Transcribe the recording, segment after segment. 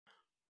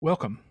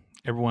Welcome,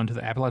 everyone, to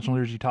the Appalachian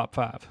Liturgy Top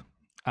 5.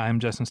 I am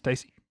Justin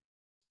Stacy.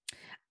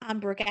 I'm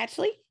Brooke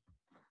Ashley.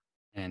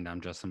 And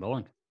I'm Justin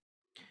Bowling.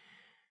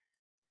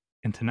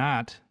 And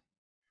tonight,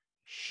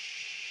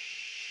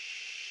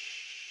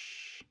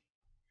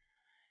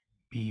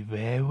 be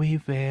very,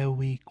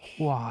 very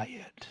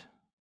quiet.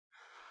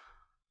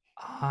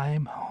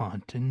 I'm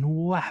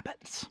hunting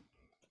rabbits.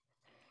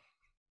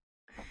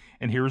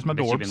 And here's my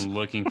dorbs. You've been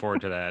looking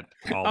forward to that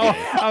all Oh,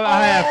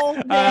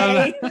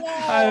 day.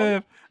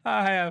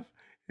 I have.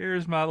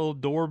 Here's my little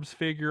Dorbs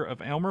figure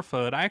of Elmer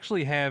Fudd. I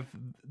actually have.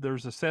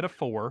 There's a set of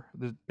 4.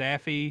 There's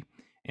Daffy,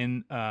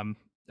 and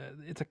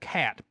it's a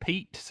cat,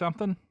 Pete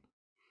something.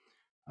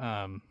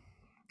 I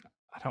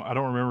don't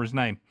remember his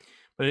name,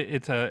 but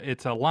it's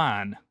a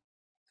line.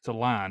 It's a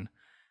line.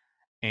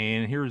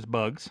 And here's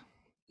Bugs.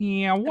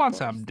 Yeah, what's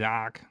up,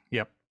 Doc?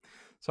 Yep.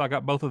 So I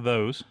got both of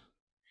those.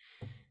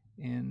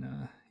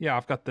 And yeah,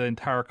 I've got the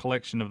entire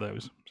collection of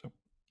those. So,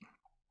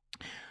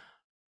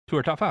 to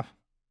our top 5.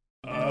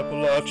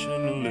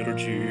 Appalachian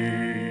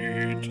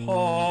Liturgy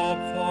Top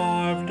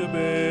 5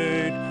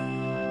 debate.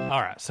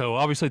 All right, so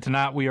obviously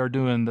tonight we are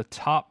doing the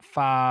top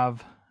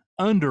 5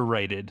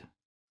 underrated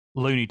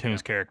Looney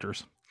Tunes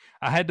characters.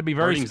 I had to be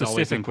very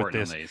specific with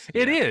this.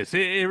 It is.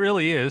 It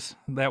really is.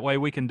 That way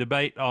we can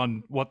debate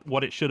on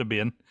what it should have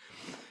been.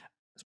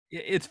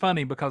 It's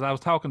funny because I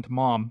was talking to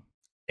Mom,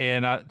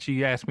 and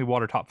she asked me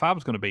what her top 5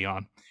 was going to be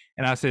on.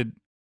 And I said,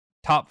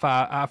 top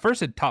 5. I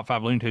first said top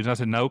 5 Looney Tunes. I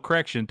said, no,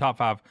 correction, top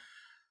 5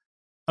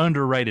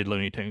 underrated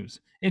Looney Tunes.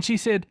 And she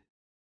said,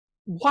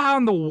 why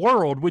in the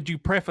world would you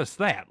preface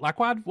that? Like,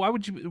 why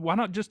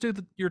not just do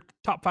your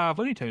top 5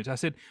 Looney Tunes? I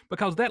said,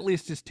 because that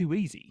list is too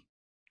easy.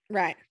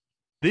 Right.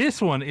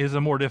 This one is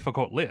a more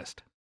difficult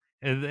list.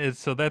 And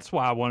so that's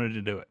why I wanted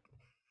to do it.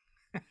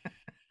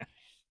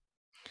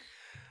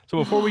 So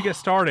before we get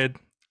started,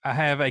 I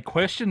have a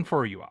question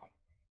for you all.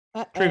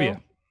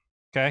 Trivia.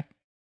 Okay.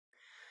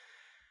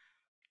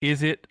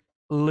 Is it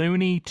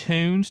Looney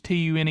Tunes,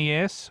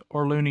 Tunes,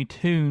 or Looney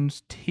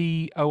Tunes,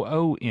 Toons?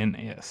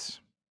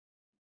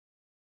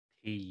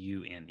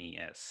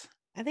 Tunes.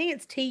 I think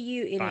it's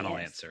Tunes. Final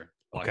answer.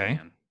 Okay,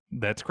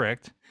 that's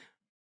correct.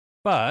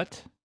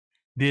 But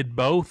did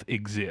both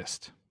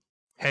exist?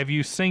 Have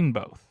you seen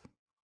both?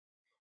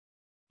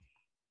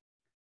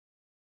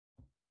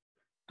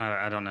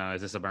 I don't know.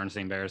 Is this a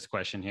Bernstein Bears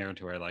question here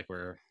to where like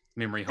we're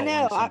memory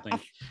holding something?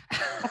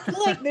 I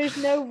feel like there's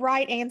no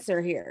right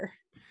answer here.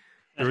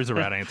 There is a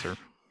right answer.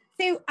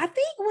 So I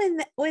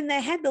think when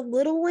they had the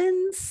little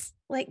ones,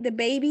 like the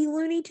baby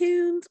Looney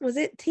Tunes, was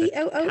it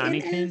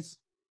Toons?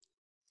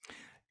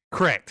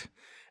 Correct.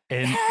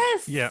 And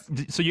yes. Yeah,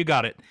 so you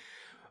got it.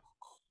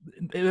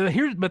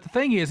 But the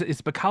thing is,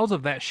 it's because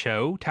of that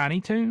show,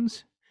 Tiny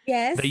Toons.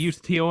 Yes. They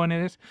used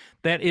Toons,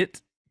 that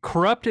it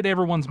corrupted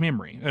everyone's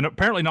memory. And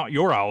apparently not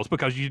your owls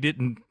because you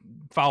didn't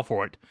file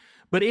for it.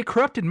 But it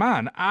corrupted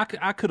mine.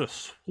 I could have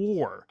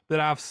swore that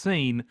I've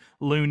seen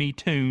Looney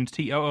Tunes,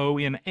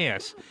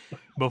 Toons,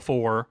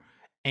 before.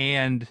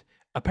 And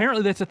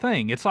apparently that's a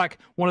thing. It's like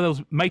one of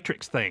those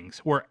Matrix things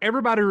where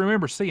everybody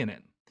remembers seeing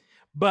it.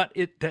 But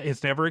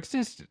it's never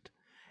existed.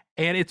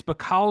 And it's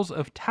because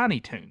of Tiny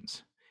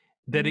Toons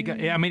that it got,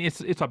 I mean,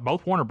 it's like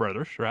both Warner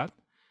Brothers, right?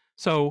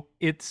 So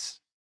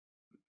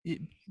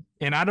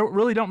and I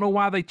don't know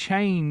why they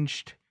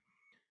changed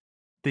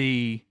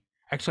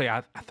actually,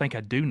 I think I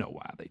do know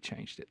why they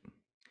changed it.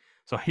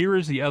 So here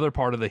is the other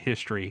part of the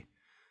history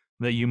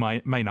that you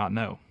may not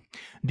know.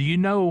 Do you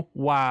know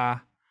why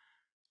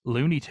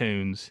Looney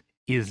Tunes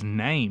is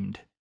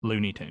named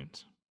Looney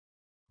Tunes?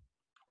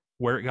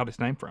 Where it got its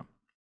name from?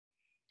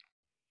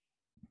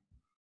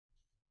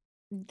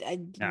 I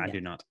do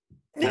not.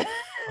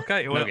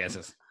 Okay, well, no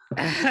guesses.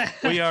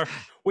 we are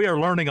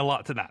learning a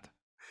lot tonight.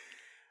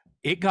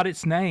 It got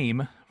its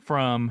name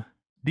from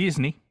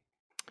Disney.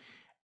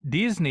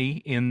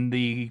 Disney in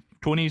the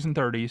 20s and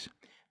 30s,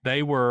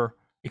 they were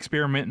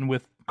experimenting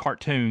with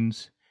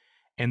cartoons,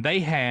 and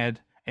they had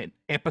an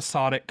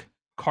episodic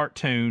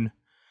cartoon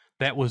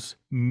that was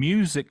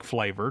music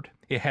flavored.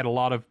 It had a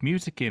lot of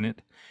music in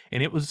it,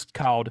 and it was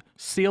called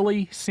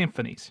Silly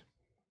Symphonies.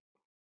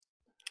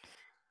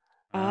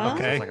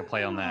 Okay, it's like a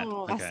play on that.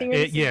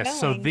 Okay. Yes.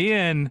 So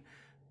then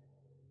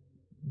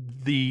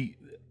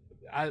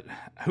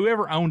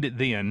whoever owned it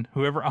then,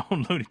 whoever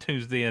owned Looney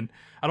Tunes then,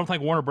 I don't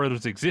think Warner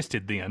Brothers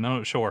existed then. I'm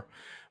not sure,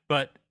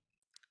 but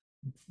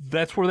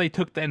that's where they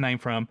took that name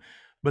from.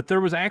 But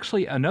there was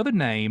actually another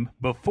name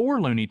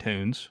before Looney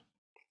Tunes,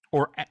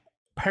 or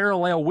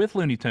parallel with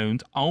Looney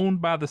Tunes,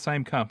 owned by the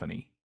same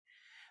company.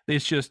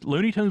 It's just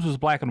Looney Tunes was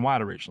black and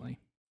white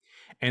originally,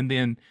 and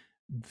then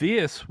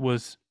this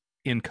was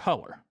in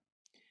color.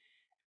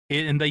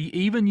 And they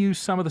even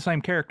used some of the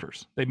same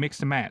characters. They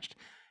mixed and matched.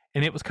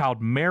 And it was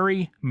called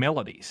Merry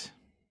Melodies.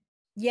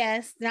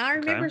 Yes. Now I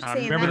remember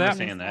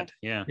seeing that.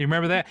 Yeah. You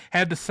remember that?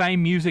 Had the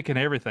same music and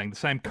everything, the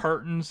same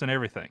curtains and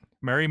everything.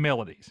 Merry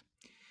Melodies.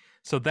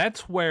 So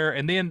that's where,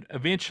 and then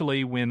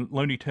eventually when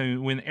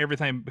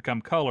everything become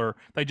color,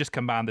 they just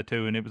combined the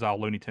two and it was all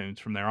Looney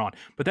Tunes from there on.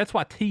 But that's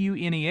why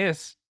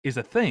Tunes is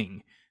a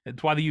thing,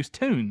 It's why they use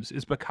Toons,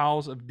 is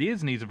because of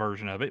Disney's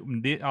version of it.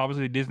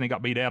 Obviously, Disney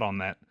got beat out on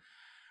that,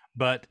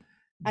 but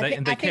I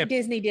think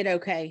Disney did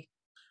okay.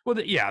 Well,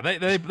 yeah,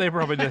 they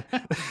probably did.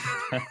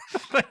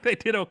 They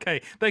did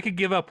okay. They could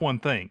give up one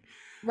thing,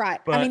 right?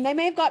 But, I mean, they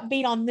may have got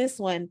beat on this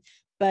one,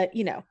 but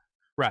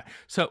right.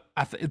 So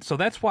so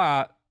that's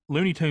why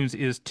Looney Tunes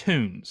is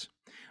Toons.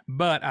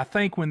 But I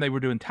think when they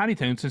were doing Tiny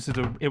Toons, since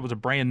it was a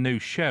brand new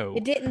show,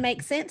 it didn't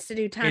make sense to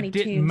do Tiny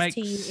Toons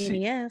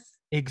TNES.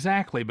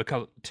 Exactly,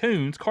 because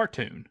Toons,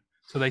 cartoon.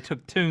 So they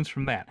took Toons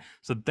from that.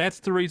 So that's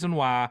the reason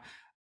why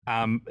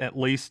I'm at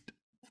least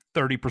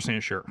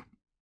 30% sure.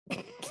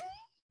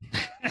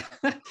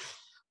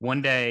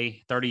 One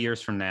day, 30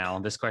 years from now,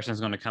 this question is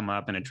going to come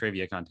up in a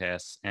trivia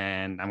contest,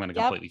 and I'm going to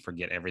completely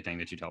forget everything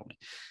that you told me.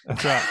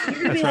 That's right.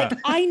 You're going to be like,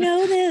 I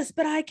know this,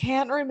 but I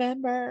can't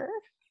remember.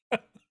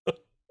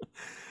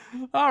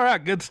 All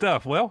right, good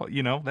stuff. Well,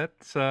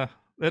 that's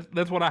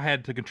what I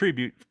had to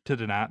contribute to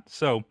tonight.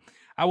 So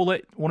I will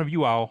let one of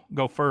you all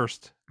go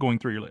first, going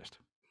through your list.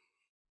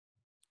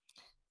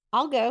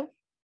 I'll go.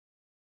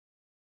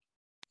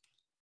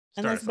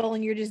 Unless,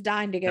 Bowling, you're just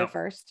dying to go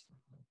first.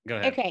 Go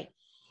ahead. Okay.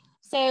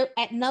 So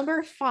at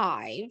number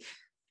 5,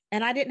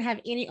 and I didn't have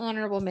any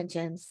honorable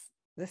mentions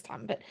this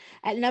time, but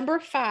at number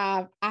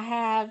 5, I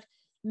have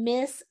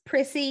Miss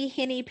Prissy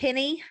Henny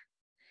Penny,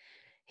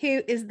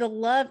 who is the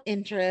love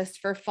interest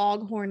for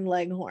Foghorn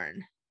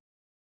Leghorn.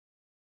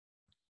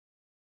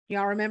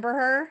 Y'all remember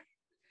her?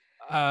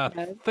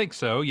 I think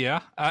so.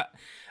 Yeah.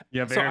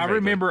 Yeah. So I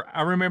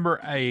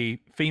remember a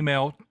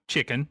female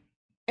chicken.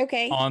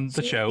 Okay. On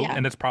the show,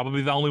 and it's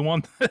probably the only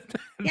one that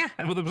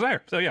was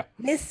there. So yeah.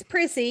 Miss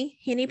Prissy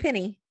Henny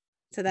Penny.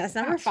 So that's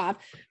number 5,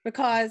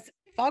 because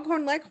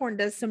Foghorn Leghorn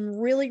does some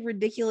really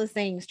ridiculous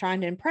things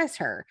trying to impress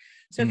her.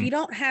 So if you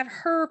don't have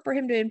her for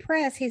him to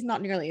impress, he's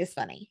not nearly as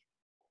funny.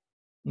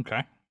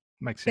 Okay.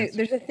 Makes sense. So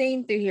there's a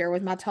theme through here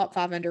with my top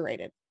 5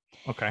 underrated.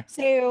 Okay.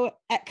 So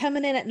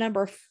coming in at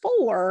number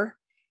 4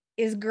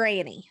 is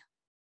Granny.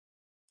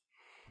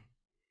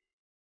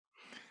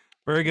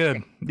 Very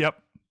good. Yep.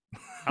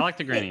 I like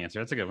the Granny answer.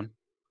 That's a good one.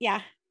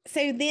 Yeah.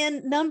 So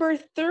then number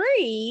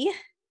 3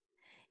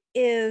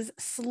 is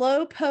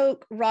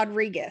Slowpoke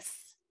Rodriguez.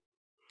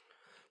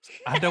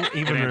 I don't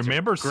even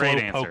remember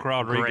Slowpoke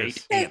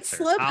Rodriguez. I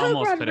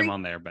almost put him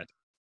on there, but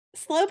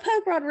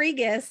Slowpoke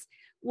Rodriguez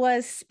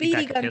was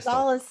Speedy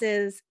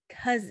Gonzalez's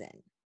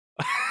cousin.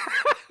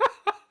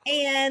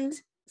 And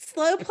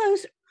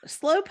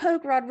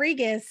Slowpoke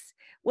Rodriguez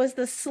was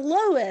the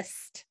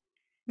slowest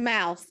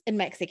mouse in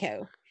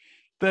Mexico.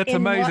 That's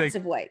amazing. In lots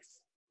of ways.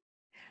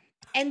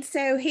 And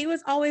so he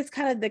was always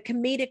kind of the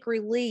comedic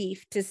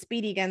relief to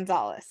Speedy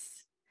Gonzalez.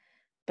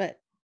 But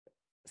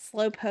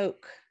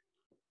Slowpoke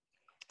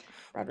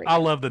Rodriguez. I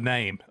love the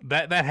name.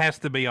 That has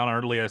to be on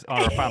our list,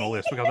 on our final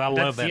list, because I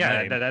love that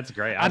name. That's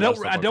great. I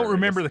don't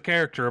remember the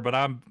character, but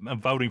I'm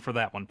voting for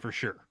that one for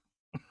sure.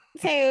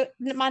 So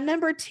my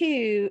number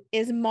 2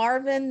 is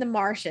Marvin the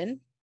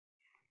Martian.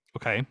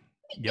 Okay.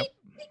 Yep.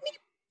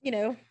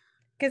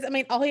 Because I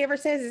mean, all he ever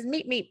says is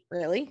meep meep,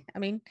 really. I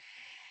mean,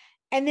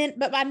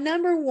 but my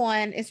number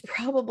 1 is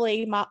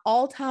probably my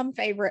all-time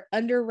favorite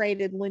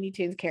underrated Looney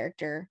Tunes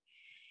character,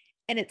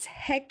 and it's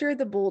Hector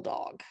the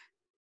Bulldog.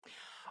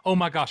 Oh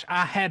my gosh,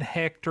 I had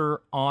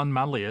Hector on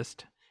my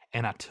list,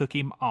 and I took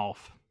him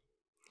off.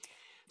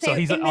 So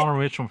he's an honorable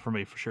mention for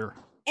me for sure.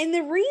 And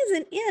the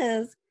reason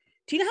is,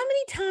 do you know how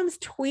many times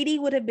Tweety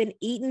would have been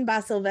eaten by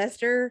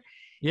Sylvester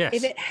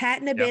if it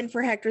hadn't have been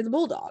for Hector the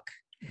Bulldog?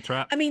 That's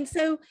right. I mean,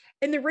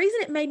 and the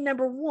reason it made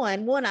number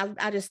 1,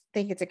 I just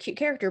think it's a cute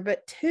character,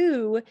 but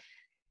 2,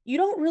 you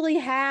don't really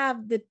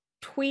have the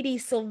Tweety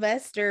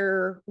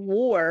Sylvester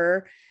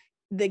war,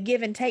 the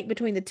give and take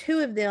between the two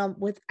of them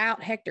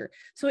without Hector.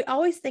 So we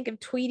always think of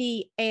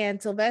Tweety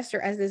and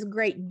Sylvester as this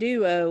great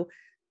duo,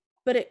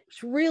 but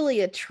it's really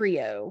a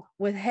trio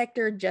with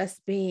Hector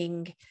just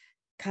being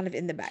kind of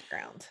in the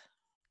background.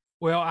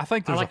 Well, I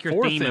think there's like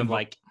your theme of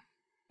like,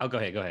 oh, go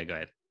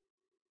ahead.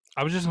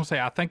 I was just gonna say,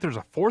 I think there's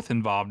a 4th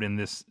involved in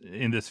this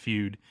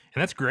feud,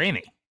 and that's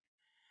Granny.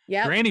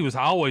 Yeah, Granny was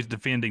always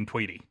defending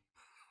Tweety.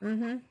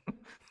 Mm-hmm.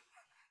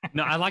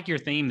 No, I like your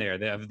theme there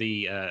of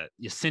the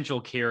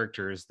essential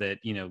characters that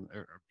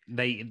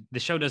the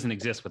show doesn't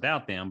exist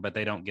without them, but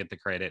they don't get the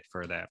credit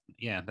for that.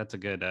 Yeah, that's a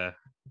good. I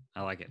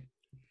like it.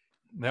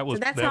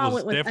 That's how I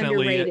went with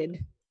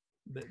underrated.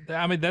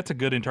 I mean, that's a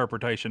good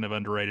interpretation of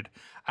underrated.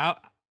 I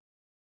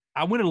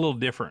went a little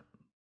different.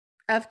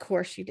 Of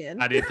course you did.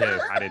 I did too.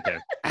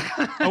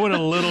 I went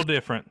a little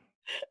different.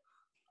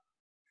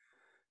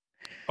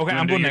 Okay,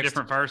 I'm going next.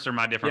 Different first or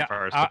my different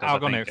first? I'll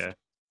go next.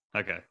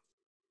 Okay.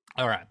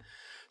 All right.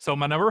 So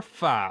my number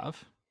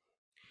 5,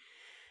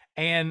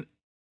 and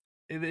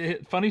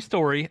funny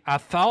story, I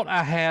thought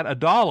I had a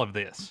doll of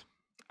this.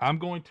 I'm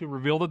going to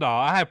reveal the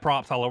doll. I have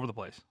props all over the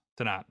place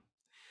tonight,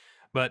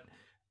 but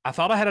I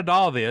thought I had a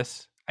doll of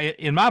this.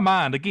 In my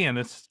mind, again,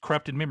 it's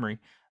corrupted memory.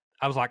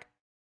 I was like,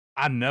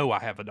 I know I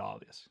have a doll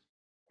of this.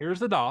 Here's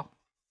the doll.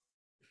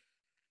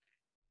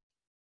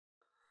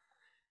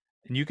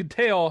 And you can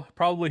tell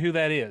probably who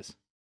that is.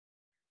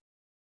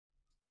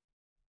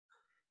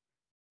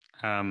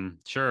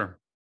 Sure.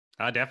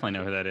 I definitely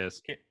know who that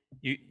is. Can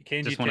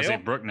Just you want to tell? say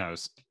Brooke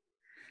knows.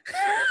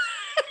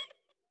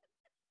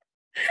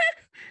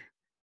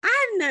 I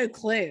have no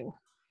clue.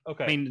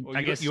 Okay. I mean, well,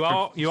 I guess you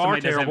all somebody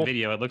doesn't have terrible.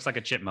 video. It looks like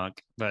a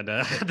chipmunk, but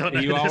I don't know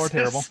You who all this are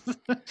terrible.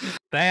 is.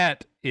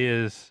 That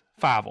is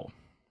Fievel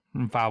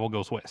from Fievel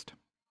Goes West.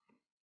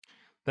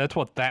 That's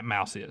what that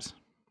mouse is.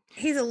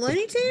 He's a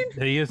Looney Tune?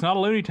 He is not a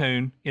Looney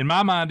Tune. In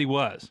my mind, he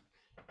was.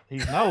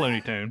 He's not a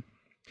Looney Tune.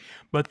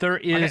 But there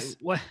Okay, is.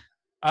 what?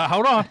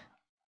 Hold on.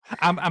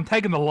 I'm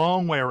taking the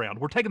long way around.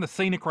 We're taking the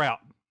scenic route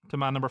to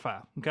my number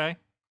 5. Okay,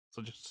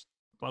 so just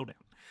slow down.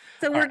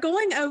 So All we're right.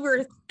 going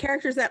over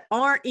characters that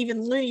aren't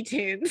even Looney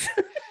Tunes.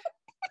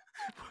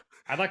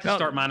 I'd like to No.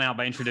 start mine out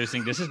by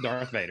introducing this is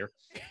Darth Vader.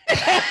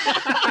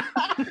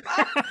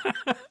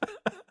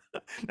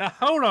 Now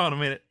hold on a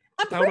minute.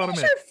 I'm Hold on a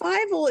pretty minute. sure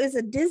Fievel is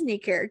a Disney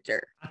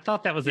character. I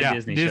thought that was a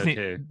Disney show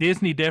too.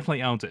 Disney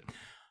definitely owns it.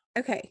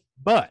 Okay.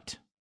 But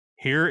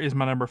here is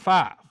my number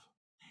 5.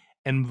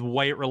 And the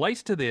way it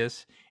relates to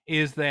this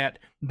is that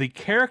the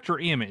character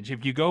image,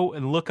 if you go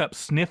and look up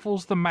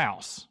Sniffles the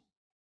mouse,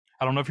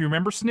 I don't know if you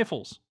remember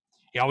Sniffles.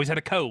 He always had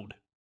a code.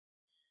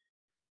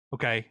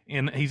 Okay,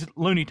 and he's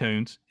Looney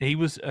Tunes. He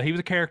was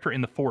a character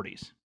in the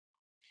 40s.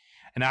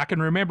 And I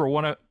can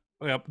remember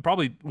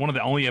probably one of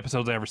the only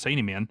episodes I ever seen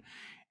him in.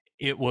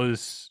 It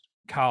was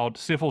called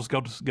Sniffles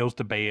goes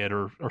to bed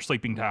or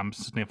Sleeping Time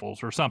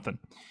Sniffles or something.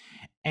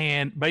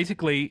 And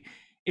basically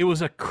it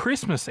was a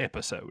Christmas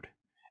episode.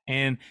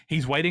 And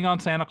he's waiting on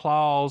Santa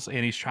Claus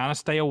and he's trying to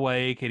stay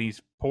awake and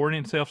he's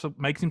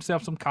makes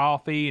himself some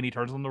coffee and he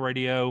turns on the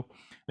radio.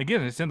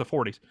 Again, it's in the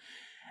 40s.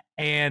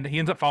 And he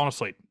ends up falling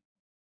asleep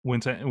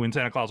when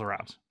Santa Claus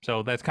arrives.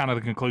 So that's kind of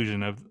the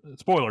conclusion of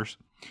spoilers.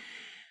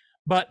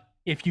 But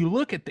if you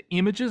look at the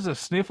images of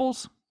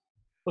Sniffles,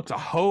 looks a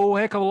whole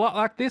heck of a lot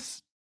like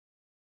this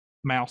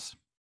mouse.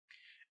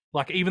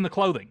 Like even the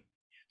clothing.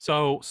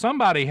 So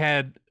somebody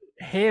had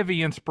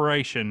heavy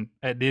inspiration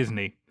at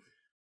Disney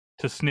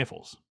to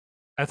Sniffles.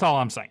 That's all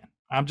I'm saying.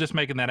 I'm just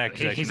making that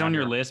accusation. He's on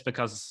your list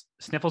because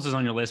Sniffles is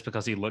on your list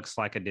because he looks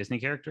like a Disney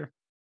character.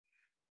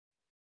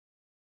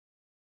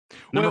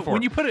 Number 4.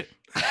 When you put it,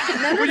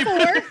 Number 4.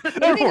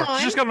 number Moving 4.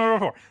 on. Just go to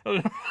number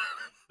 4.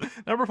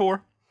 Number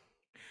 4.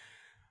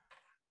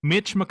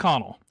 Mitch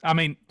McConnell. I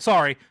mean,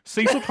 sorry,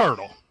 Cecil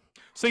Turtle.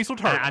 Cecil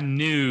Turtle. I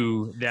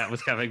knew that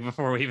was coming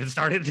before we even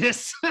started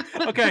this.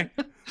 Okay.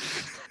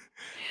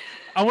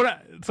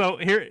 So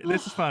here,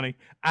 this is funny.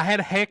 I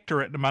had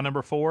Hector at my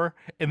number 4,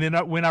 and then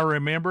when I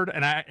remembered,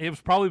 it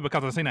was probably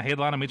because I seen a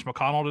headline of Mitch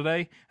McConnell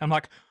today. I'm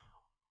like,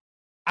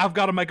 I've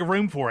got to make a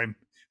room for him.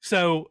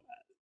 So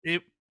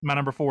my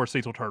number 4 is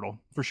Cecil Turtle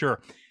for sure.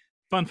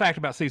 Fun fact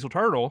about Cecil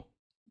Turtle: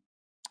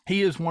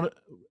 he is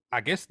I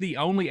guess the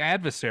only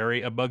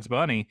adversary of Bugs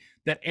Bunny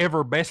that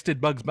ever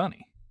bested Bugs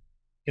Bunny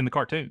in the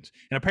cartoons.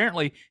 And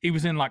apparently, he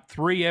was in like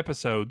 3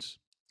 episodes,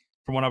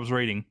 from what I was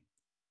reading,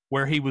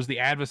 where he was the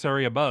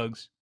adversary of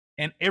Bugs,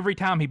 and every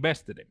time he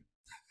bested him.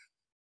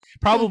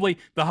 Probably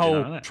the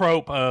whole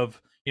trope of,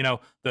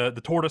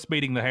 the tortoise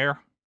beating the hare.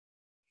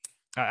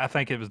 I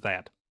think it was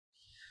that.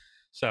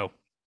 So,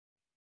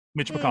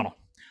 Mitch McConnell.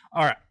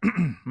 All right.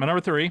 My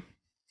number 3.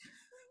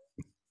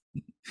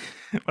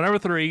 My number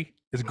 3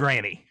 is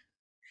Granny.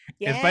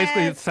 Yes. It's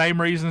basically the same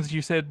reasons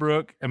you said,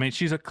 Brooke. I mean,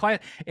 she's a class.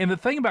 And the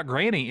thing about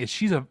Granny is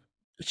she's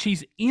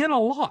in a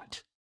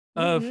lot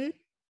of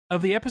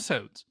the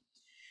episodes.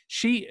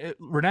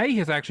 Renee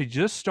has actually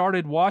just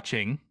started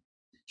watching.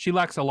 She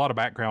likes a lot of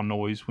background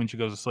noise when she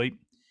goes to sleep.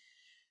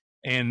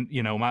 And,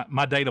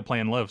 my data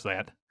plan loves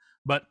that.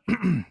 But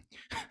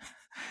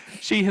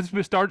she has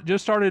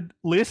just started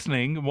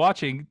listening,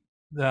 watching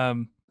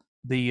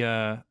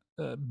the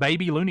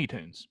baby Looney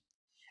Tunes.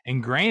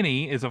 And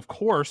Granny is, of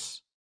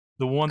course,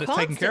 the one that's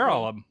taking care of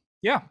all of them.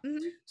 Yeah. Mm-hmm.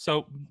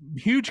 So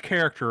huge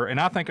character, and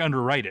I think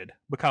underrated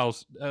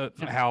because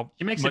how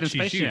she makes much it in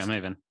she's Space used. Jam.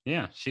 Even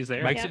she's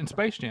there. Makes it in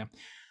Space Jam.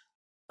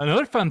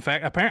 Another fun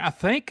fact: apparently, I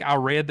think I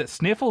read that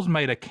Sniffles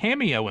made a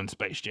cameo in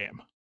Space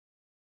Jam.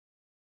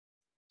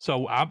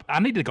 So I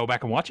need to go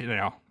back and watch it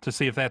now to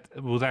see if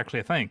that was actually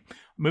a thing.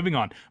 Moving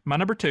on, my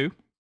number 2.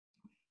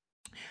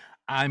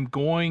 I'm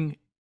going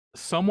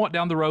somewhat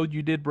down the road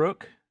you did,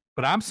 Brooke,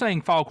 but I'm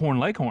saying Foghorn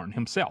Leghorn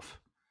himself,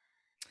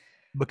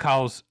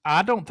 because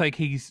I don't think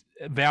he's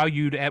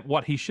valued at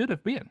what he should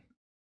have been.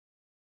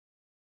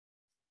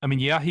 I mean,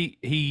 yeah,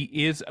 he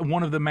is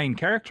one of the main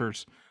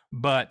characters,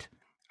 but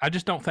I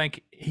just don't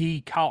think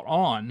he caught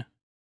on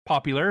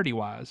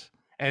popularity-wise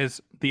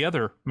as the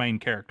other main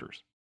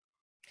characters.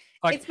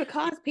 It's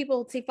because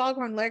people see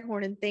Foghorn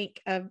Leghorn and think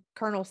of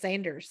Colonel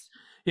Sanders.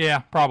 Yeah,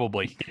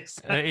 probably.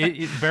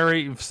 It's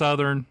very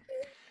Southern.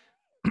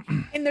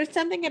 And there's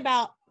something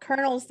about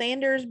Colonel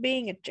Sanders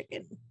being a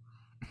chicken.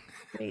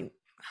 I mean,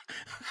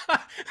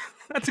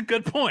 that's a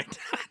good point.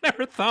 I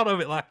never thought of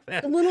it like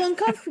that. A little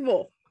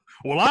uncomfortable.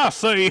 Well, I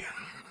see.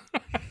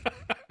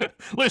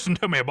 Listen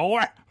to me,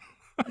 boy.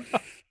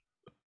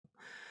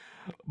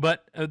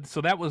 But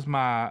so that was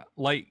my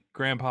late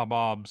Grandpa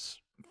Bob's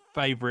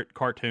favorite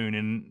cartoon,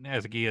 and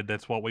as a kid,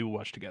 that's what we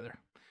watched together.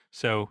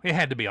 So it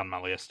had to be on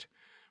my list,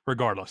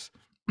 regardless.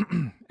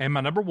 And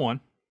my number one,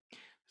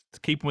 to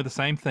keep with the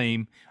same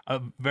theme,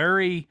 a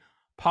very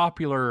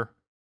popular,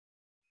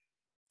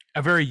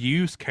 a very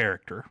used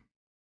character,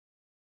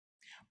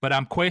 but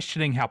I'm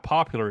questioning how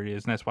popular it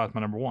is, and that's why it's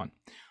my number one.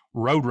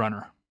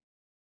 Roadrunner.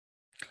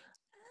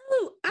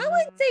 Oh, I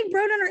would say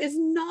Roadrunner is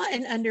not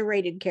an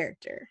underrated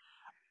character.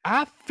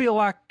 I feel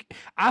like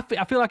I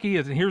feel like he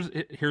is, and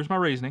here's my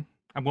reasoning.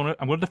 I'm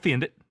gonna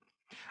defend it.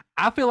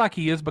 I feel like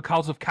he is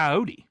because of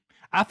Coyote.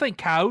 I think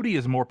Coyote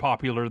is more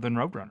popular than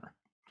Roadrunner.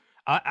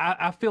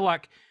 I feel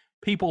like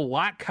people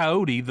like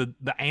Coyote, the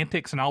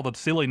antics and all the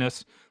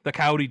silliness that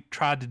Coyote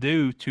tried to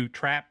do to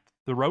trap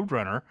the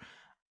Roadrunner.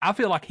 I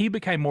feel like he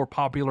became more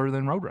popular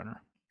than Roadrunner.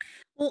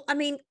 Well, I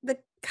mean, the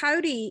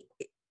Coyote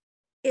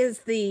is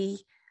the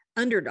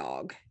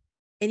underdog,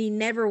 and he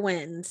never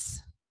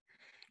wins,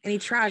 and he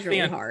tries really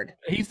hard.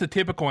 He's the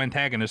typical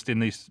antagonist in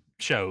these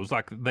shows.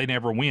 Like they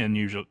never win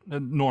usually,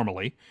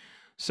 normally.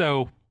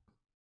 So,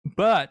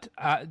 but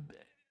I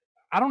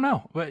don't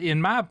know. But in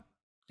my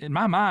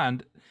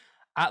mind,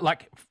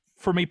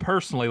 for me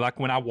personally, like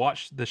when I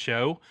watched the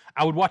show,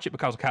 I would watch it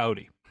because of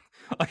Coyote.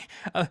 Like,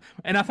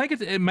 and I think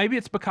maybe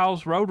it's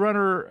because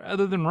Roadrunner,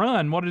 other than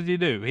run, what did he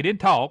do? He didn't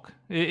talk.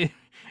 He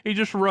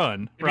just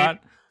run, right?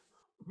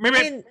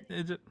 And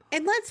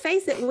let's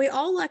face it, we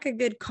all like a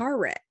good car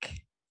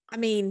wreck. I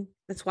mean,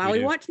 that's why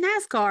we watch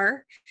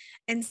NASCAR.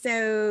 And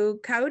so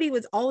Coyote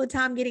was all the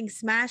time getting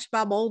smashed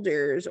by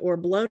boulders or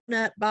blown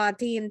up by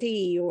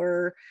TNT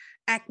or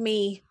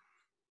Acme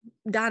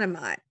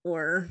Dynamite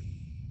or.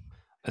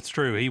 That's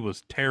true. He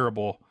was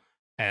terrible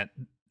at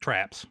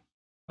traps.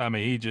 I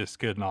mean, he just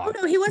could not.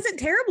 Oh, no, he wasn't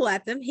terrible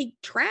at them. He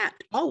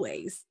trapped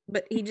always,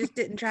 but he just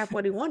didn't trap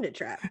what he wanted to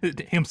trap.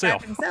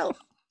 Himself.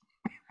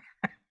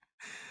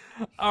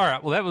 All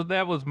right. Well,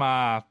 that was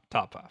my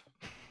top 5.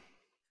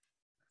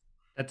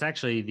 That's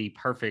actually the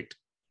perfect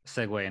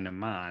segue into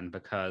mine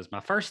because my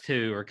first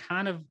 2 are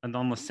kind of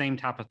on the same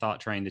type of thought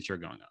train that you're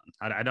going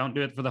on. I don't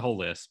do it for the whole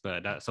list,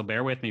 but so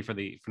bear with me for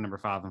number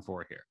 5 and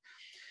 4 here.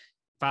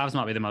 5's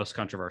might be the most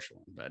controversial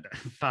one, but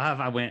 5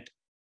 I went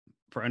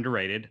for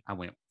underrated. I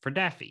went for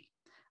Daffy.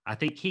 I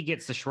think he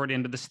gets the short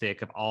end of the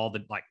stick of all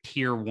the like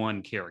tier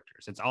 1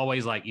 characters. It's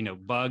always like,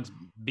 Bugs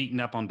beating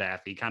up on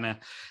Daffy. Kind of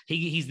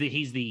he's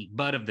the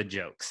butt of the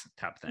jokes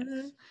type thing.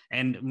 Mm-hmm.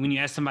 And when you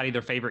ask somebody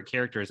their favorite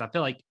characters, I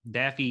feel like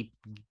Daffy,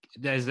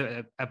 as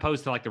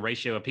opposed to like the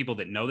ratio of people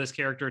that know this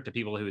character to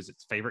people who is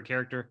its favorite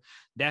character,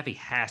 Daffy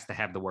has to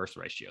have the worst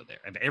ratio there.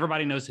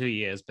 Everybody knows who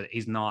he is, but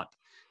he's not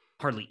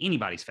hardly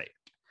anybody's favorite.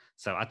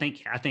 So I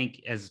think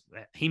as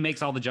he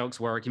makes all the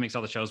jokes work, he makes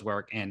all the shows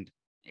work, and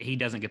he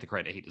doesn't get the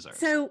credit he deserves.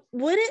 So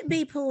would it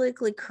be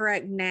politically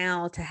correct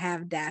now to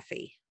have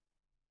Daffy?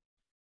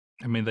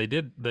 I mean,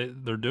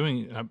 they're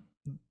doing,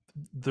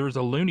 there's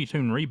a Looney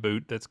Tune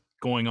reboot that's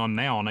going on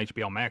now on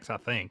HBO Max, I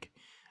think.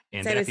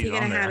 And so Daffy's is he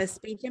going to have a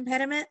speech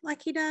impediment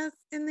like he does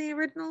in the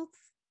originals?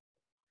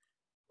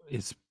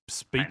 Is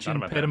speech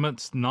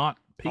impediments not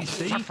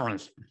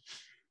PC?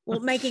 Well,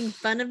 making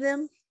fun of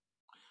them?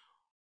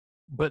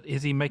 But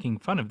is he making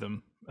fun of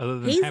them? Other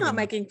than he's not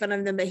making fun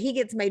of them, but he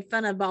gets made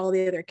fun of by all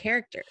the other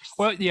characters.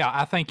 Well, yeah,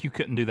 I think you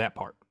couldn't do that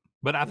part,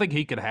 but I think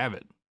he could have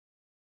it.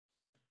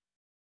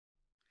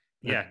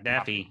 Yeah,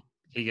 Daffy,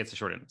 he gets a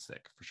short end of the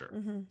stick for sure.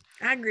 Mm-hmm.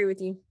 I agree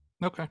with you.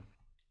 Okay.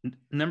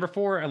 Number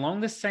 4, along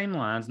the same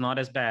lines, not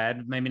as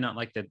bad, maybe not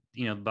like the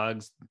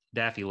Bugs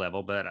Daffy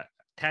level, but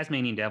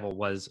Tasmanian Devil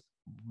was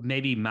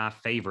maybe my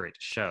favorite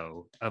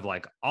show of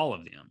like all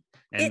of them.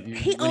 And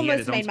he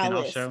almost made my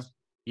list. Show,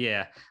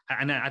 yeah,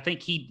 and I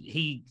think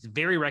he's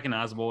very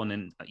recognizable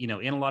and in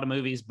a lot of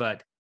movies,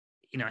 but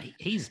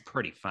he's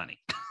pretty funny.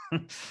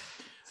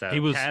 So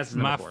he was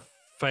my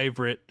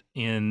favorite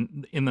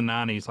in the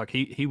 90s. Like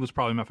he was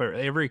probably my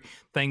favorite.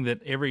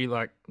 Every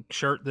like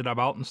shirt that I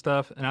bought and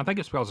stuff, and I think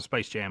it's because of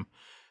Space Jam.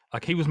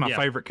 Like he was my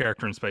favorite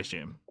character in Space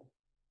Jam.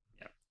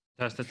 Yeah,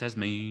 that's the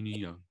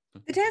Tasmania.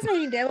 The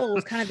Tasmanian Devil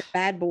was kind of the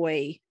bad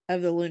boy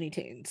of the Looney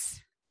Tunes.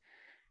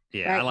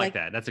 Yeah, right? I like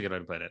that. That's a good way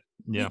to put it.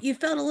 Yeah, you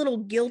felt a little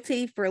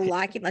guilty for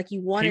liking, like you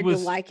wanted to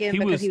like him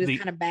because he was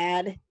kind of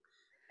bad.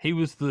 He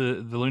was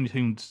the Looney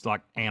Tunes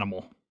like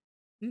animal.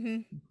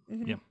 Mm-hmm.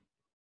 Mm-hmm. Yeah.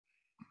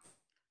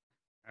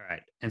 All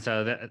right, and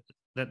so that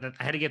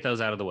I had to get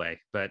those out of the way.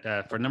 But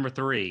for number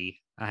 3,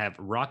 I have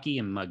Rocky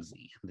and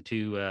Muggsy, the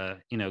two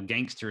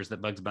gangsters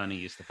that Bugs Bunny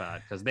used to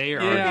fight, because they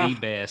are the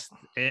best.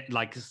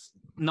 Like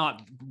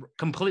not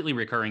completely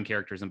recurring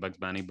characters in Bugs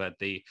Bunny, but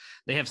they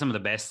have some of the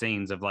best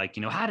scenes of like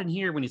hide in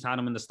here when he's hiding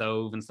them in the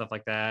stove and stuff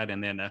like that.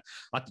 And then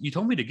you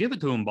told me to give it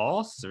to him,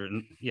 boss. Or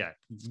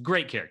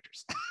great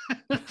characters.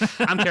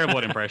 I'm terrible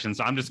at impressions,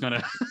 so I'm just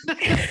gonna I'm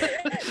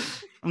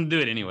gonna do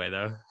it anyway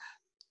though.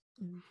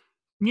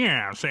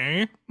 Yeah,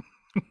 see.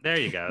 There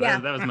you go. Yeah,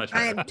 that was much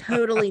better. I am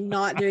totally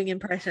not doing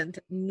impressions.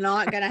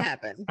 Not gonna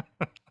happen.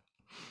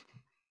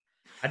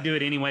 I do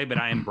it anyway, but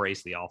I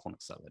embrace the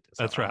awfulness of it.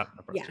 That's right.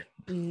 Yeah.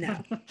 No.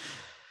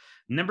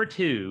 Number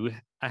 2,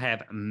 I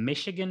have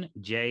Michigan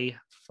J.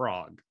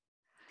 Frog.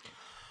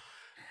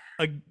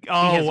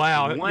 Oh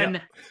wow!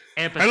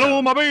 episode.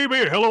 Hello, my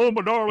baby. Hello,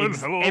 my darling.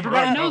 Hello,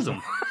 Everybody my knows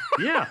darling.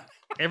 him. Yeah.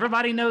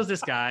 Everybody knows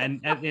this guy,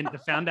 and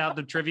found out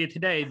the trivia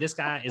today. This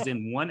guy is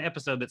in one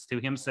episode that's to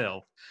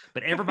himself,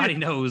 but everybody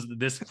knows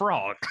this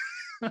frog.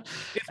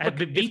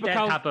 Beat that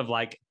type of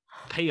like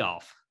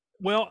payoff.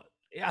 Well,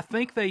 I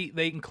think they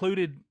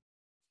included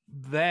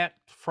that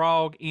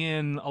frog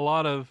in a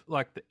lot of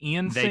like the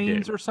end They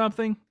scenes do. or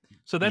something.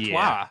 So that's Yeah.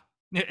 why.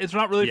 It's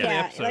not really for the Yeah,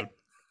 episode. like-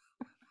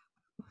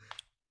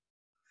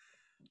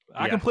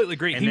 I Yeah. completely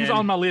agree. And He was then-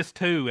 on my list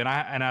too, and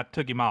I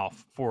took him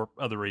off for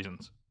other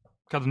reasons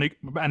because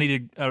I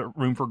needed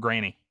room for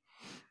Granny.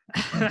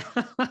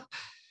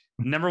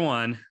 Number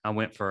one, I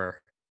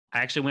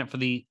actually went for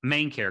the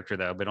main character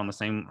though, but on the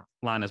same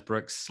line as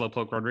Brooks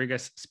Slowpoke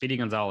Rodriguez, Speedy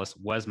Gonzalez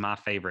was my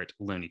favorite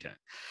Looney Tune.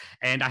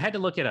 And I had to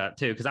look it up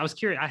too, because I was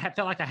curious.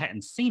 Felt like I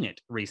hadn't seen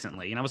it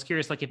recently. And I was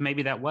curious, like if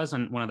maybe that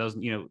wasn't one of those,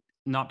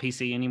 not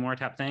PC anymore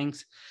type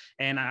things.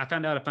 And I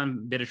found out a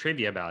fun bit of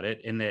trivia about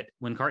it, in that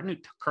when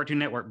Cartoon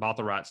Network bought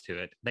the rights to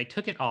it, they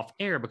took it off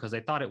air because they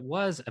thought it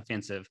was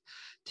offensive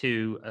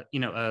to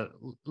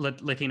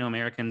Latino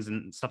Americans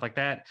and stuff like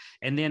that.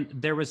 And then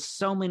there was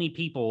so many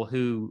people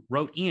who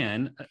wrote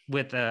in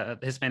with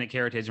Hispanic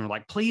heritage and were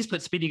like, please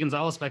put Speedy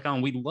Gonzalez back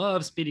on. We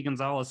love Speedy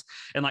Gonzalez.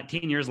 And like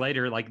 10 years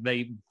later, like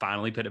they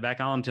finally put it back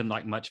on to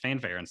like much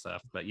fanfare and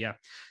stuff. But yeah,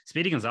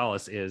 Speedy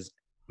Gonzalez is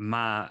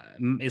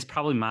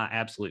probably my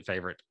absolute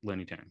favorite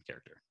Looney Tune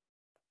character.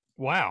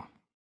 Wow.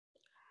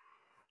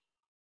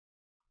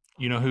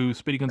 You know who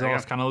Speedy There you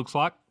Gonzalez go. kind of looks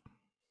like?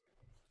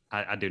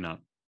 I do not.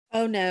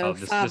 Oh no, Oh,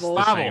 this Fable.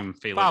 the Fable. same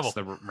Felix.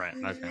 Fable. Right.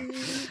 Okay.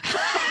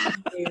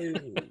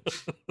 Dude.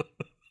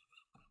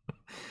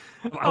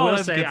 I Oh, will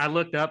that's say good. I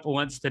looked up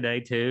once today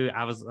too.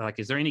 I was like,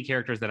 is there any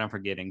characters that I'm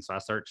forgetting? So I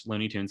searched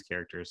Looney Tunes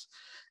characters,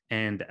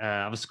 and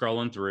I was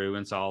scrolling through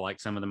and saw like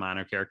some of the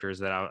minor characters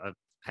that I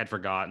had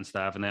forgotten and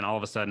stuff. And then all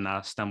of a sudden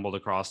I stumbled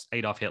across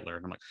Adolf Hitler.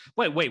 And I'm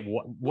like, wait,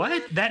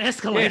 what? That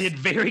escalated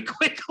very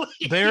quickly.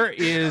 There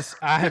is.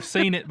 I have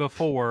seen it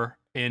before,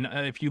 and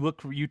if you look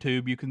for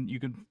YouTube, you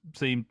can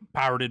see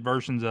pirated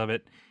versions of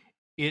it.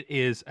 It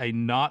is a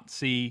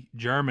Nazi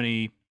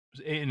Germany,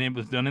 and it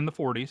was done in the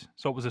 40s,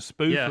 so it was a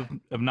spoof Yeah.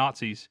 of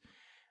Nazis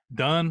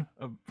done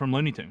from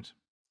Looney Tunes.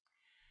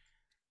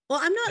 Well,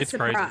 I'm not It's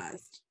crazy.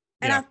 surprised.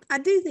 And Yeah. I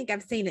do think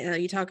I've seen it now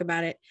you talk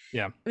about it.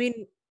 Yeah. I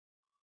mean,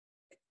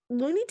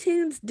 Looney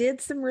Tunes did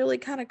some really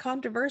kind of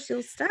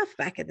controversial stuff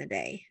back in the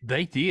day.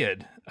 They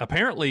did.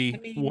 Apparently, I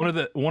mean-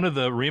 one of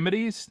the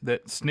remedies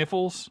that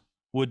Sniffles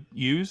would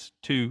use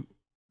to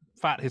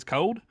fight his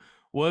cold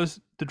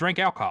was to drink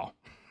alcohol.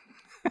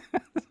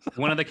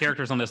 One of the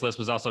characters on this list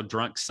was also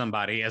drunk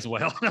somebody as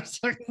well. I was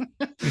like,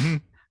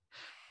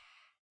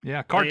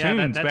 Yeah, But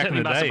cartoons that back took in me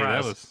the by day.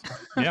 That was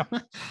surprise. yeah.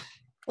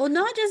 Well,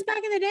 not just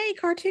back in the day,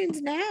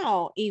 cartoons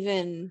now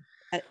even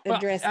Well,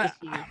 address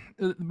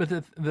issues. But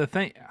the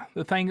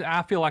thing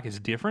I feel like is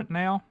different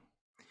now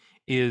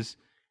is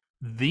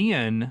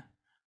then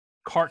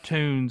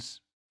cartoons.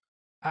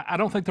 I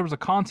don't think there was a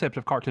concept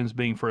of cartoons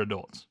being for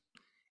adults.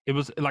 It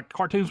was like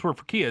cartoons were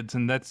for kids,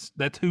 and that's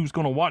who's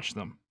going to watch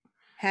them.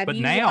 Have but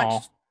you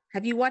now-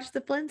 watched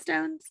the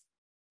Flintstones?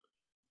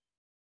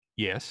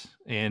 Yes,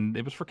 and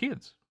it was for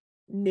kids.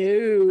 No,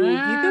 you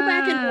go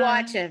back and Ah.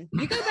 watch them.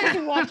 You go back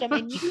and watch them,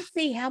 and you can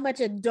see how much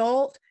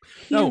adult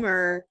No.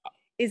 humor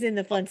is in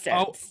the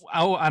Flintstones.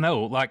 Oh, I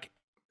know. Like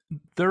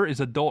there is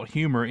adult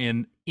humor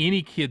in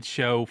any kids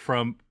show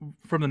from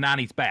the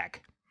 90s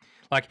back.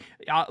 Like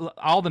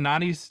all the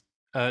 90s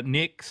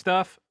Nick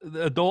stuff,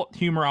 the adult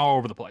humor all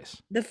over the place.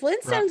 The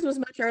Flintstones was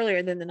much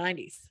earlier than the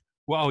 90s.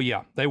 Well,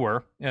 yeah, they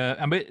were.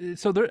 I mean,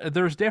 so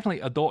there's definitely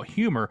adult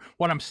humor.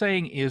 What I'm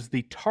saying is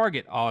the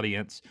target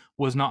audience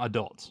was not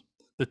adults.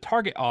 The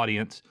target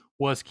audience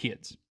was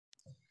kids.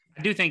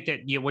 I do think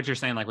that what you're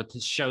saying, like with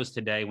the shows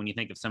today, when you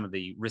think of some of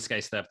the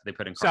risque stuff that they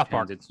put in South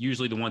cartoons, Park. it's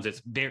usually the ones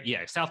that's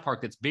South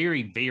Park that's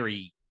very,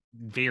 very,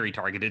 very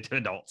targeted to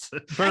adults.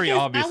 Very guess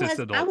obvious it's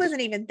I adults.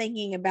 wasn't even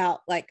thinking about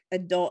like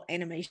adult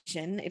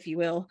animation, if you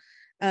will.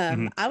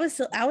 Mhm. I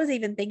was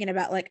even thinking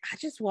about like I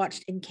just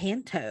watched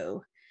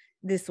Encanto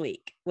this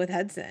week with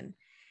Hudson.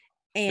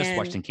 And Just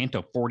watched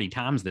Encanto 40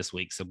 times this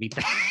week, so beat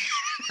that.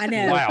 I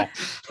know. Wow.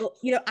 Well,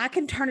 I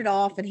can turn it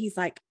off and he's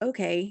like,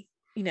 okay,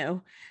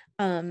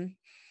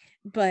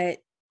 but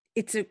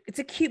it's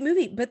a cute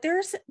movie, but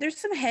there's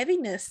some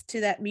heaviness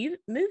to that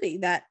movie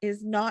that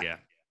is not,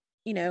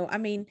 Yeah. I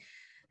mean,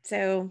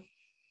 so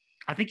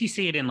I think you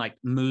see it in like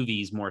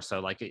movies more so.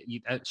 Like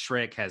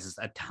Shrek has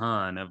a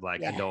ton of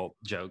like Yeah. adult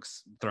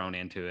jokes thrown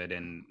into it,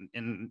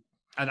 and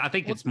I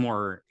think it's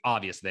more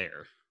obvious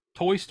there.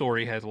 Toy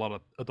Story has a lot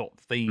of adult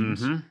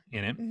themes Mhm.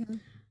 in it. mhm.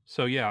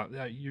 So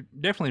yeah, you're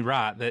definitely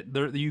right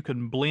that you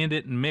can blend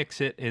it and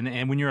mix it,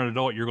 and when you're an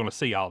adult, you're going to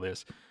see all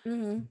this.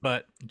 Mhm.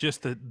 But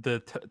just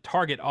the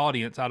target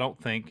audience, I don't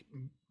think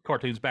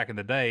cartoons back in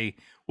the day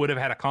would have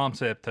had a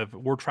concept of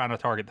we're trying to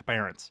target the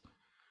parents.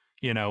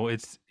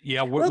 It's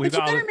Well, we've but you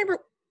all, gotta remember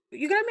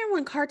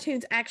when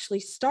cartoons actually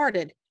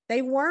started.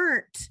 They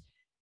weren't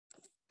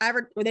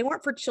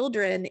for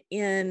children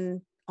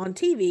in on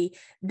TV,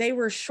 they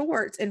were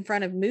shorts in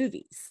front of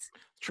movies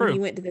when you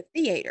True. went to the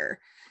theater.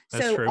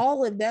 That's So true.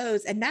 all of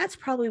those, and that's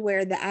probably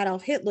where the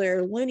Adolf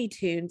Hitler Looney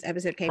Tunes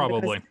episode came, because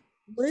Probably.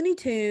 Looney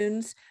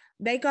Tunes,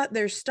 they got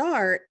their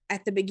start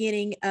at the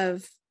beginning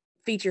of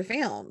feature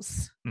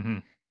films. hmm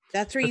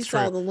That's where you That's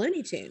saw true. the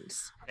Looney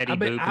Tunes. Eddie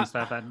bet- Boop I- and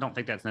stuff. I don't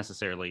think that's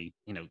necessarily,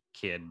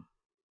 kid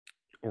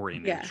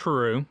oriented. Yeah.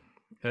 True.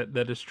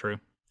 That is true.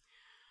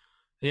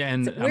 Yeah,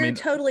 and So I we're mean,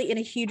 totally in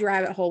a huge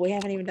rabbit hole. We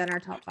haven't even done our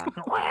top 5.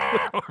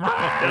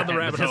 down the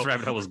rabbit This hole.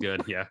 rabbit hole was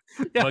good. Yeah.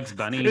 Yeah, Bugs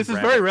Bunny. This is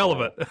rabbit very hole.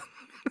 relevant.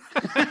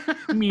 That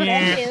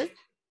Yeah. is.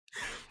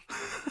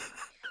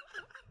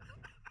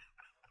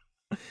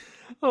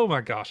 Oh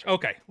my gosh.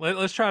 Okay,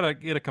 let's try to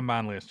get a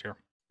combined list here.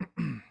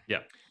 Yeah.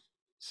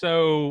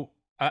 So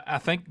I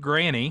think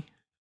Granny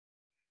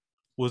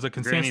was a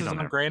consensus on on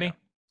there, Granny.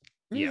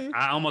 Yeah. Mhm.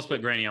 I almost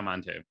put Granny on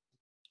mine too.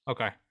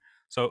 Okay,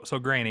 so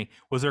Granny,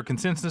 was there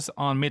consensus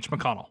on Mitch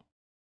McConnell?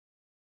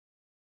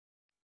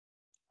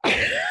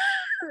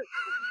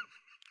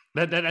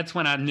 That's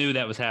when I knew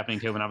that was happening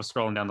too. When I was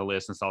scrolling down the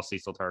list and saw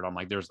Cecil Turtle, I'm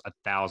like, "There's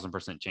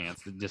 1,000%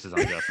 chance that this is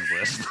on Justin's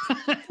list."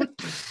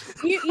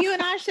 You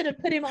and I should have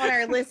put him on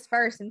our list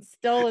first and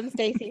stolen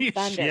Stacey's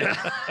thunder.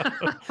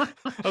 Yeah.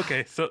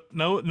 Okay, so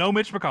no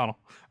Mitch McConnell.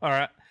 All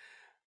right.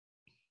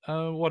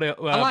 What else?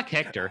 I like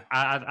Hector.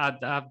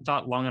 I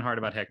thought long and hard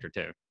about Hector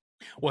too.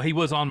 Well, he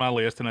was on my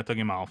list and I took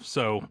him off,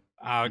 so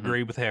I Mhm.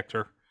 agree with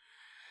Hector.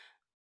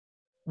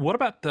 What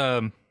about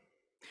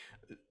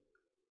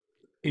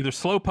either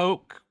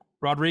Slowpoke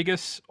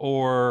Rodriguez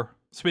or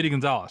Speedy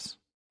Gonzalez?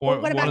 Or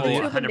Well, what one about of the the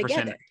two of them 100%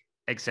 together?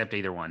 accept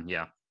either one.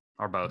 Yeah,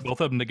 or both. both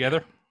of them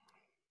together?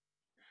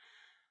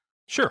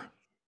 Sure,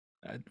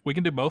 we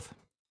can do both.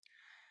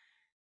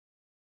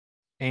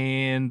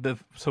 And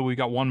so we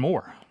got one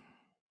more.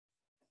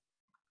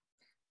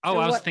 Oh, So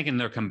I was what- thinking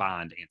their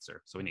combined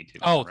answer, so we need two.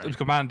 Oh, right?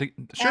 combined. I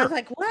Sure. was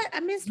like, what? I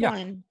missed Yeah.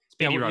 one.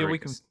 Speedy yeah, we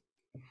Rodriguez.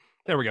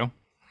 There we go.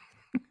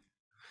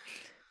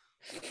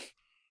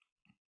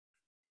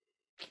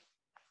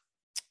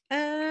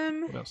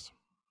 What else?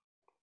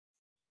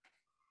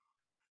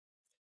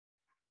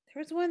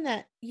 There was one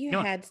that you know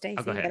what? had, Stacey,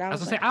 Oh, go ahead. but I I was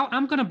was gonna say like,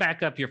 I'm gonna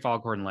back up your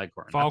Foghorn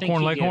Leghorn.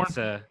 Foghorn Leghorn?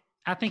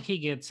 I think he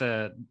gets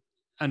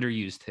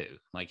underused too.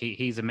 Like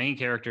he's a main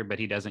character, but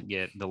he doesn't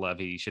get the love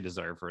he should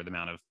deserve for the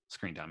amount of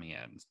screen time he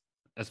had.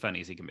 As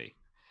funny as he can be.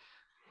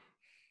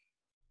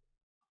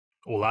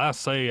 Well, I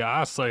say,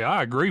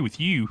 I agree with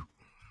you.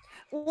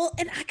 well,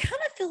 and I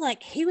kind of feel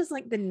like he was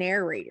like the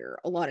narrator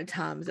a lot of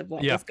times of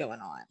what Yeah. was going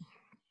on.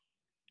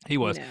 He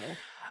was. You know?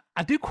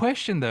 I do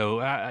question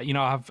though.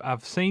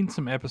 I've seen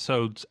some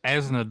episodes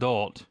as an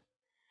adult,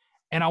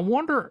 and I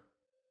wonder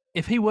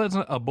if he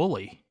wasn't a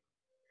bully.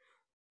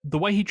 The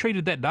way he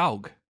treated that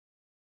dog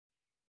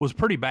was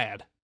pretty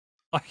bad.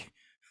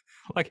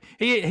 Like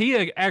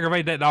he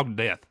aggravated that dog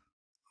to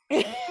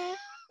death.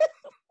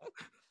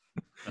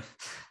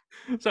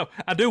 So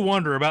I do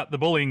wonder about the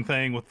bullying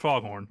thing with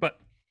Foghorn, but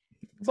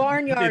neither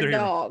Barnyard here nor-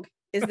 dog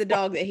is the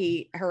dog that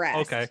he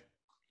harassed. okay.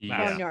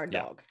 Yeah, Barnyard yeah.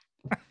 dog.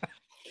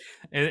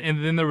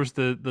 And then there was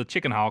the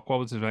chicken hawk. What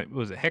was his name?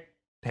 Was it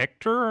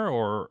Hector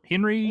or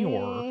Henry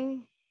or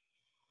Mm,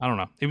 I don't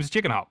know. He was a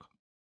chicken hawk,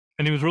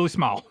 and he was really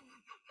small.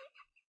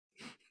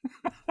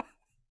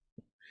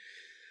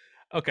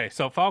 Okay,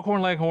 so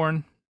Foghorn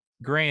Leghorn,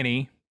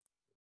 Granny,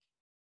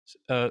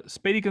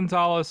 Speedy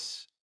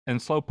Gonzalez, and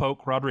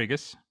Slowpoke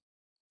Rodriguez.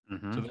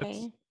 Mhm. So that's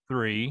okay.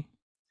 3.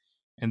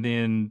 And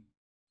then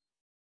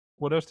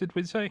what else did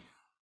we say?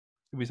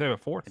 Did we say a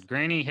fourth?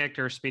 Granny,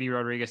 Hector, Speedy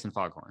Rodriguez, and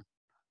Foghorn.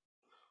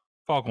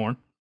 Foghorn.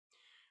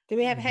 Do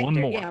we have Hector? One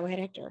more. Yeah, we had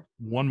Hector.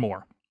 One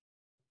more.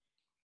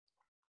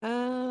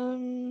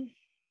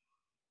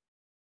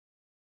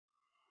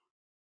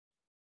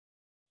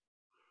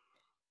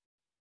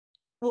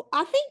 Well,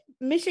 I think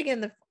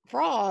Michigan the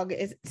Frog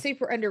is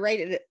super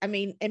underrated. I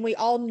mean, and we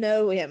all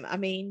know him. I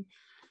mean,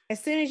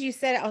 as soon as you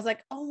said it, I was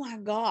like, oh my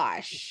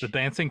gosh. The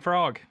dancing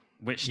frog.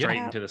 Went straight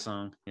Yeah. into the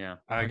song. Yeah,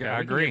 I we can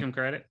agree. Give him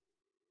credit.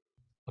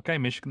 Okay,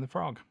 Michigan the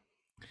Frog.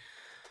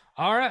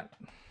 All right.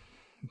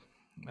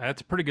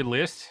 That's a pretty good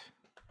list.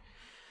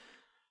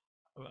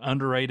 Of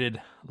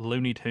underrated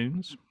Looney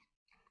Tunes.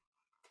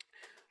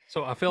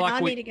 So I feel Now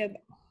like I need to go.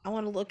 I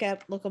want to look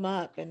them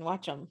up and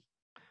watch them.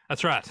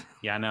 that's right.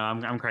 Yeah, I know.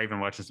 I'm craving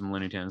watching some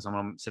Looney Tunes. I'm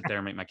gonna sit there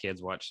and make my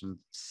kids watch some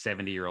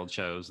 70-year-old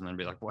shows, and then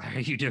be like, "Why are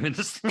you doing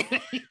this?" to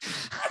me?"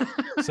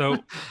 So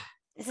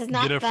This is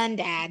not Get a- fun,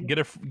 Dad. get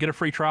a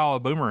free trial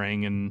of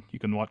Boomerang, and you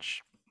can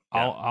watch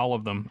Yeah. all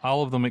of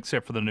them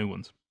except for the new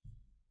ones.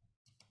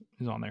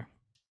 Is on there.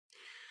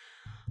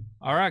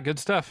 All right, good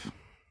stuff.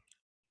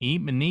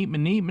 Eat,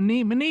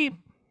 eat.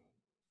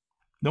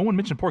 No one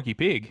mentioned Porky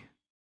Pig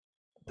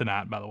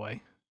tonight, by the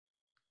way.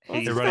 Well,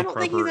 He's it's just I don't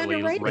think he's appropriately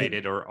underrated.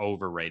 rated or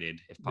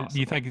overrated, if possible. Do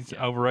you think it's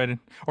Yeah. overrated?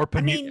 Or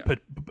mean-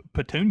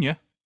 Petunia?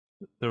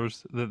 There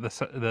was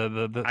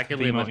the I could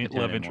live female with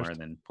love Petunia interest. more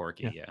than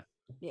Porky. Yeah.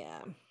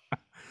 Yeah. Yeah.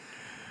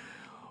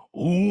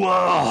 Ooh,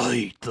 I'll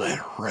eat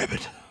that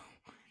rabbit.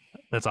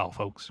 That's all,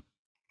 folks.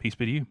 Peace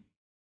be to you.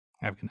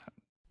 Have a good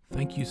night.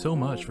 Thank you so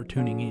much for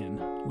tuning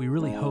in. We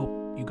really hope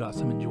you got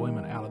some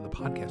enjoyment out of the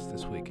podcast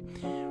this week.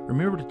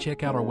 Remember to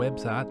check out our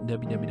website,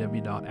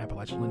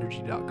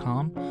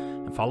 www.appalachianliturgy.com,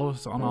 and follow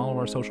us on all of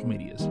our social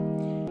medias.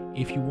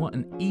 If you want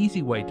an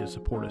easy way to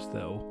support us,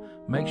 though,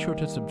 make sure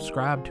to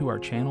subscribe to our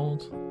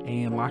channels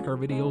and like our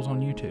videos on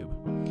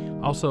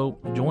YouTube. Also,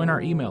 join our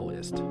email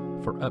list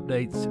for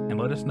updates and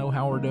let us know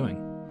how we're doing.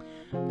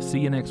 See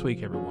you next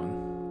week, everyone.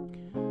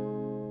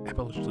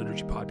 Appalachian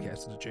Liturgy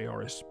Podcast is a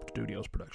JRS Studios production.